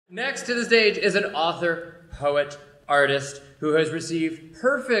Next to the stage is an author, poet, artist who has received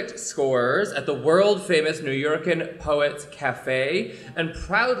perfect scores at the world-famous Nuyorican Poets Café and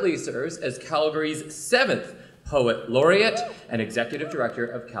proudly serves as Calgary's 7th Poet Laureate and Executive Director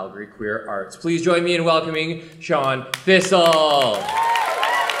of Calgary Queer Arts. Please join me in welcoming Shone Thistle.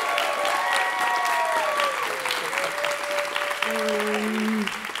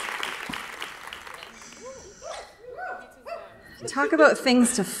 Talk about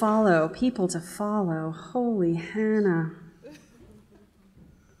things to follow, people to follow. Holy Hannah. It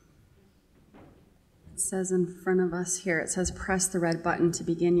says in front of us here, it says press the red button to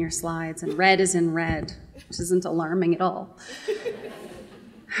begin your slides, and red is in red, which isn't alarming at all.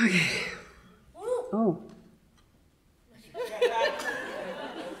 Okay. Oh.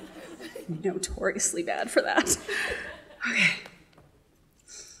 Notoriously bad for that. Okay.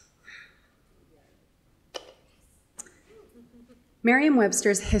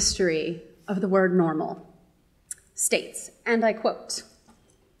 Merriam-Webster's history of the word normal states, and I quote,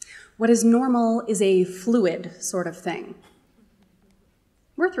 "What is normal is a fluid sort of thing."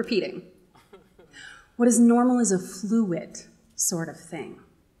 Worth repeating. What is normal is a fluid sort of thing.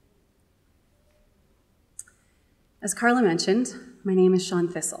 As Carla mentioned, my name is Shone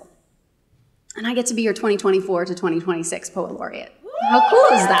Thistle, and I get to be your 2024 to 2026 Poet Laureate. How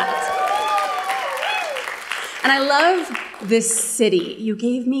cool is that? And I love this city. You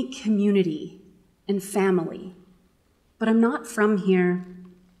gave me community and family, but I'm not from here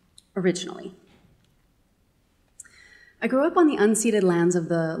originally. I grew up on the unceded lands of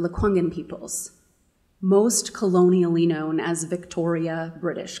the Lekwungen peoples, most colonially known as Victoria,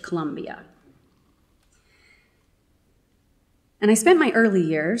 British Columbia. And I spent my early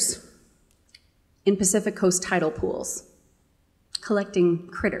years in Pacific Coast tidal pools, collecting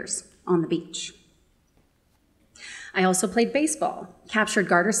critters on the beach. I also played baseball, captured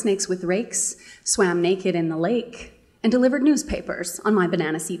garter snakes with rakes, swam naked in the lake, and delivered newspapers on my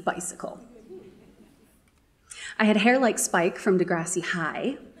banana seat bicycle. I had hair like Spike from Degrassi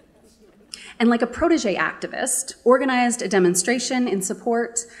High, and like a protege activist, organized a demonstration in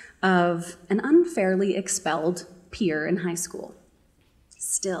support of an unfairly expelled peer in high school.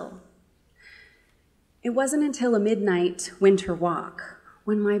 Still, it wasn't until a midnight winter walk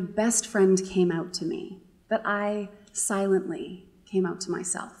when my best friend came out to me that I silently came out to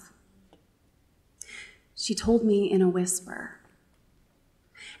myself. She told me in a whisper.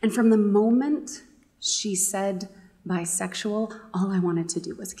 And from the moment she said bisexual, all I wanted to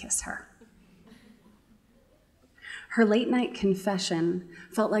do was kiss her. Her late night confession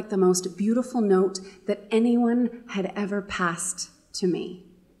felt like the most beautiful note that anyone had ever passed to me.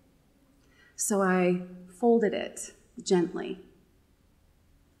 So I folded it gently,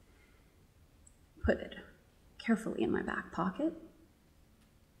 put it carefully in my back pocket,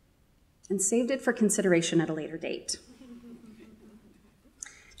 and saved it for consideration at a later date.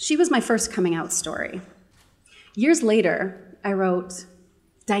 She was my first coming out story. Years later, I wrote,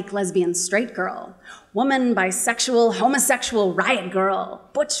 dyke lesbian straight girl, woman bisexual homosexual riot girl,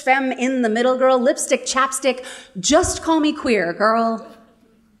 butch femme in the middle girl, lipstick chapstick, just call me queer girl.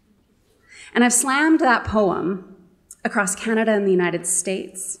 And I've slammed that poem across Canada and the United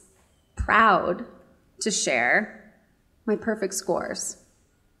States, proud to share my perfect scores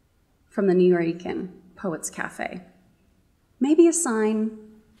from the Nuyorican Poets Café. Maybe a sign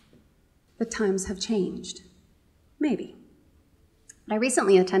that times have changed. Maybe. But I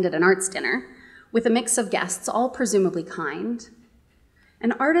recently attended an arts dinner with a mix of guests, all presumably kind,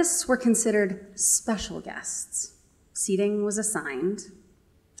 and artists were considered special guests. Seating was assigned.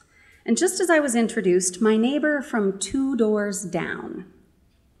 And just as I was introduced, my neighbor from 2 doors down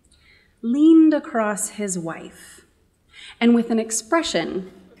leaned across his wife, and with an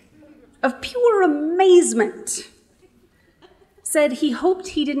expression of pure amazement, said he hoped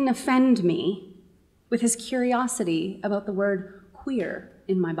he didn't offend me with his curiosity about the word queer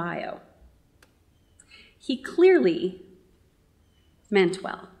in my bio. He clearly meant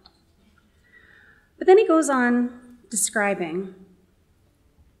well. But then he goes on describing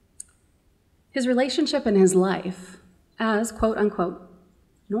his relationship and his life as, quote unquote,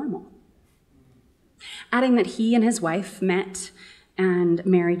 normal. Adding that he and his wife met and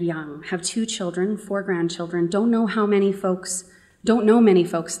married young, have 2 children, 4 grandchildren, don't know many folks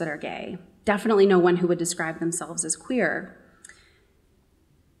that are gay, definitely no one who would describe themselves as queer.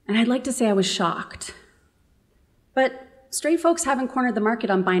 And I'd like to say I was shocked. But straight folks haven't cornered the market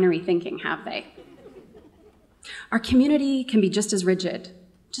on binary thinking, have they? Our community can be just as rigid,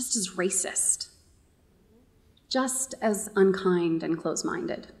 just as racist, just as unkind and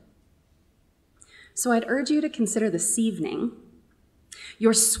close-minded. So I'd urge you to consider this evening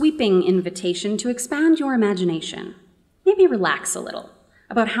your sweeping invitation to expand your imagination. Maybe relax a little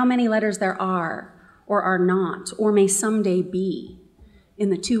about how many letters there are or are not or may someday be in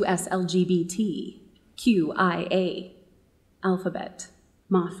the 2S LGBT QIA alphabet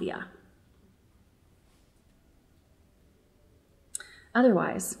Mafia.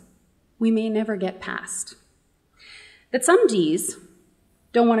 Otherwise, we may never get past that some Ds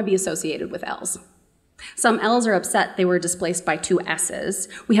don't want to be associated with Ls. Some Ls are upset they were displaced by 2 S's.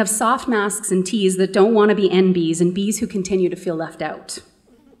 We have soft masks and Ts that don't want to be NBs and Bs who continue to feel left out.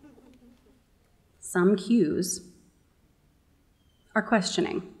 Some Qs are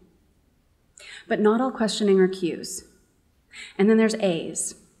questioning, but not all questioning are Qs. And then there's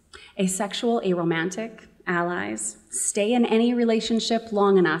As, asexual, aromantic, allies. Stay in any relationship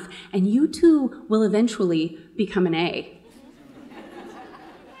long enough, and you too will eventually become an A.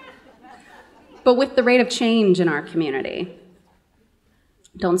 But with the rate of change in our community,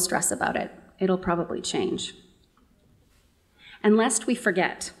 don't stress about it. It'll probably change. And lest we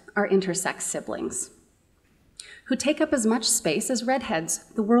forget our intersex siblings, who take up as much space as redheads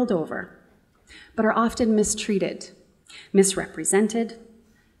the world over, but are often mistreated, misrepresented,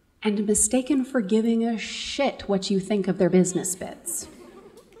 and mistaken for giving a shit what you think of their business bits.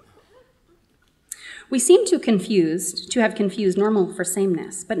 We seem to have confused normal for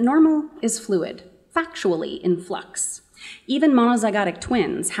sameness, but normal is fluid, factually in flux. Even monozygotic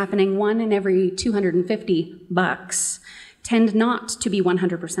twins, happening 1 in every 250 bucks, tend not to be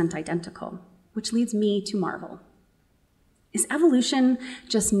 100% identical, which leads me to marvel. Is evolution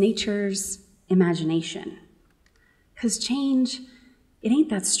just nature's imagination? Because change, it ain't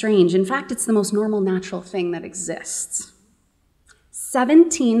that strange. In fact, it's the most normal, natural thing that exists.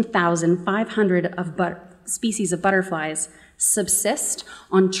 17,500 species of butterflies subsist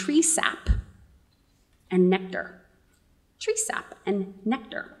on tree sap and nectar. Tree sap and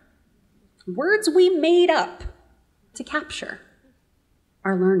nectar. Words we made up to capture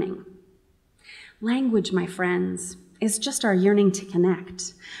our learning. Language, my friends, is just our yearning to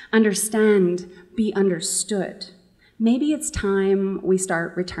connect, understand, be understood. Maybe it's time we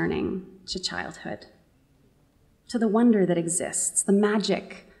start returning to childhood, to the wonder that exists, the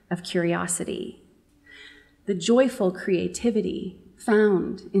magic of curiosity, the joyful creativity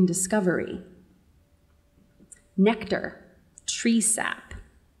found in discovery. Nectar, tree sap,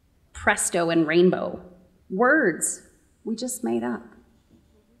 presto and rainbow, words we just made up.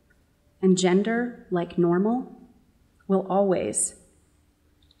 And gender, like normal, will always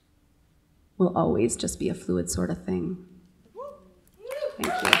just be a fluid sort of thing.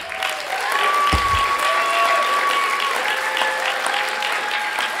 Thank you.